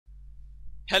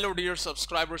Hello dear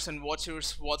subscribers and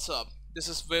watchers, what's up? This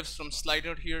is Vivs from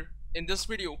slidenerd here. In this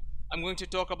video, I'm going to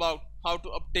talk about how to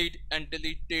update and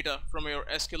delete data from your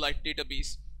SQLite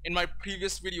database. In my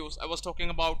previous videos, I was talking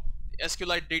about the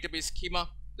SQLite database schema,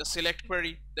 the select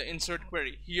query, the insert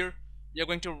query. Here, we are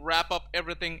going to wrap up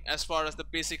everything as far as the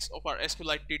basics of our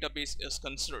SQLite database is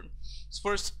concerned. So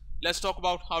first, let's talk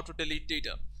about how to delete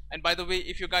data. And by the way,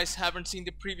 if you guys haven't seen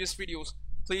the previous videos,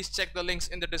 please check the links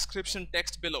in the description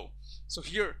text below. So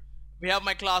here we have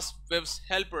my class Vivs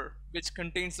helper, which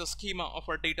contains the schema of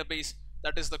our database,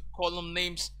 that is the column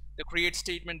names, the create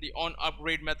statement, the on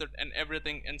upgrade method, and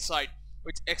everything inside,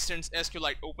 which extends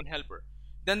SQLite open helper.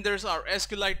 Then there's our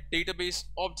SQLite database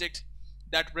object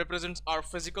that represents our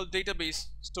physical database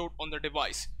stored on the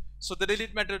device. So the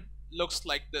delete method looks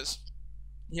like this.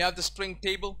 You have the string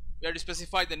table where you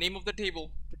specify the name of the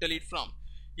table to delete from.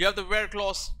 You have the where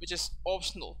clause, which is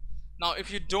optional. Now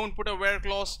if you don't put a where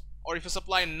clause, or if you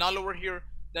supply null over here,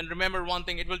 then remember one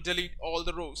thing, it will delete all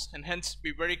the rows, and hence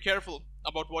be very careful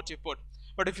about what you put.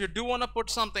 But if you do want to put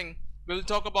something, we'll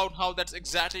talk about how that's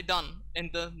exactly done in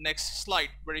the next slide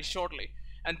very shortly.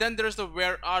 And then there's the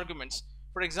where arguments.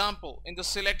 For example, in the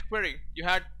select query, you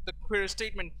had the query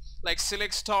statement like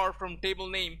select star from table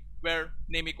name where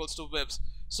name equals to Vivs.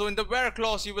 So in the where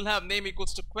clause, you will have name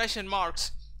equals to question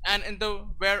marks, and in the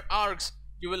where args,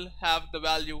 you will have the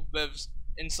value Vivs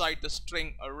inside the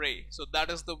string array. So that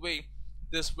is the way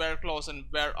this where clause and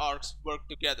where args work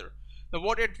together. Now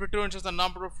what it returns is the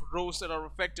number of rows that are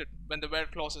affected when the where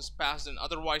clause is passed in.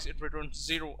 Otherwise it returns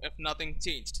 0 if nothing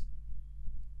changed.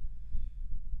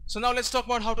 So now let's talk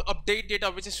about how to update data,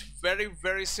 which is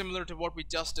very similar to what we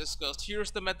just discussed.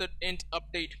 Here's the method int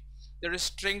update. There is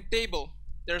string table.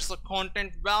 There's the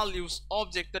content values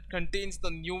object that contains the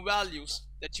new values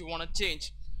that you want to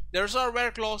change. There's our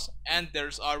where clause and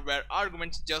there's our where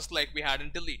arguments, just like we had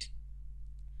in delete.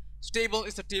 So table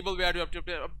is the table where you have to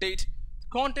update.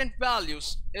 Content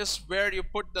values is where you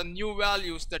put the new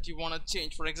values that you want to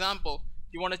change. For example,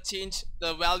 you want to change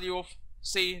the value of,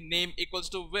 say, name equals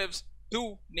to Vivs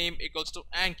to name equals to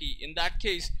Anki. In that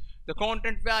case, the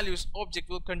content values object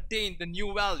will contain the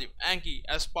new value Anki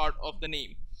as part of the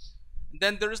name.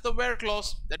 Then there is the where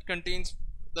clause that contains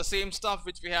the same stuff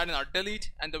which we had in our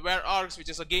delete, and the where args, which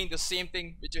is again the same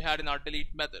thing which we had in our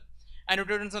delete method, and it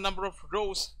returns the number of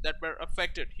rows that were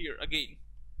affected here again.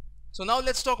 So now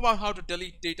let's talk about how to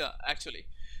delete data actually.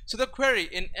 So the query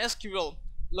in SQL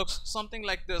looks something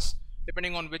like this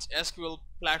depending on which SQL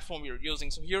platform you're using.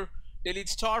 So here, delete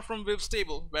star from Vivs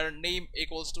table where name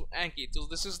equals to Anki. So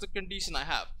this is the condition I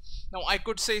have. Now I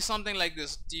could say something like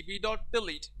this: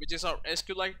 db.delete, which is our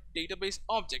SQLite database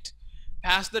object,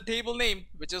 pass the table name,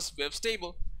 which is Vivs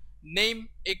table, name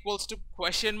equals to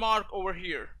question mark over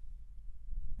here,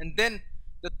 and then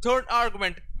the third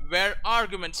argument where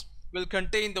arguments will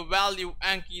contain the value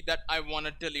Anki that I want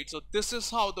to delete. So this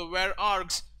is how the where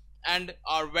args and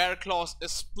our where clause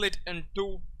is split in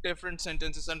two different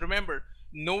sentences. And remember,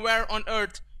 nowhere on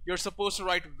earth you're supposed to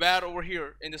write where over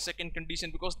here in the second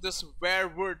condition, because this where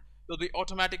word will be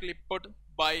automatically put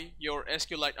by your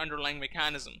SQLite underlying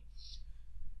mechanism.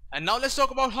 And now let's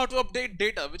talk about how to update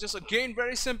data, which is again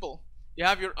very simple. You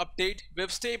have your update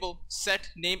Vivs table, set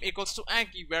name equals to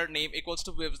Anki where name equals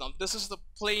to Vivs. Now this is the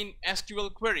plain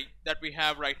SQL query that we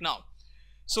have right now.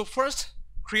 So first,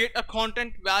 create a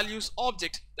content values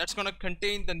object that's going to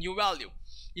contain the new value.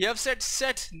 You have said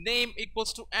set name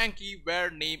equals to Anki where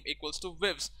name equals to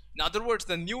Vivs. In other words,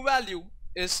 the new value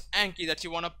is Anki that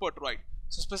you want to put, right?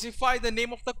 So specify the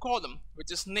name of the column, which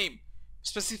is name.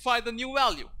 Specify the new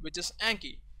value, which is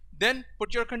Anki. Then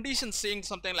put your condition saying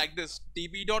something like this: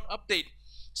 db.update,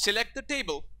 select the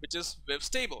table, which is Vivs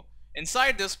table.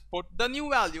 Inside this, put the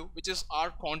new value, which is our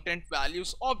content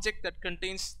values object that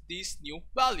contains these new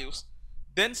values.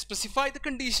 Then specify the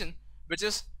condition, which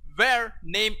is where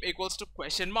name equals to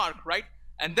question mark, right?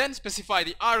 And then specify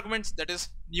the arguments, that is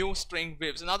new string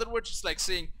Vivs. In other words, it's like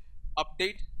saying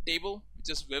update table,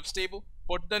 which is Vivs table,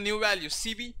 put the new value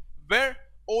CV where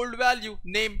old value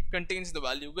name contains the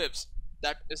value Vivs.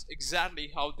 That is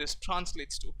exactly how this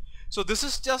translates to. So this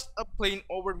is just a plain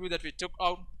overview that we took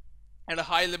out at a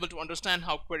high level to understand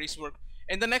how queries work.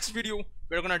 In the next video,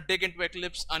 we're gonna dig into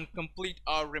Eclipse and complete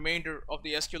our remainder of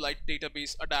the SQLite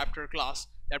database adapter class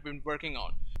that we've been working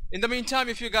on. In the meantime,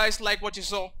 if you guys like what you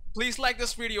saw, please like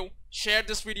this video, share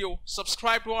this video,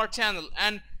 subscribe to our channel,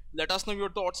 and let us know your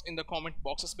thoughts in the comment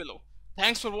boxes below.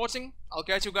 Thanks for watching. I'll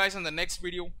catch you guys in the next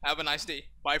video. Have a nice day.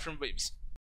 Bye from Vivs.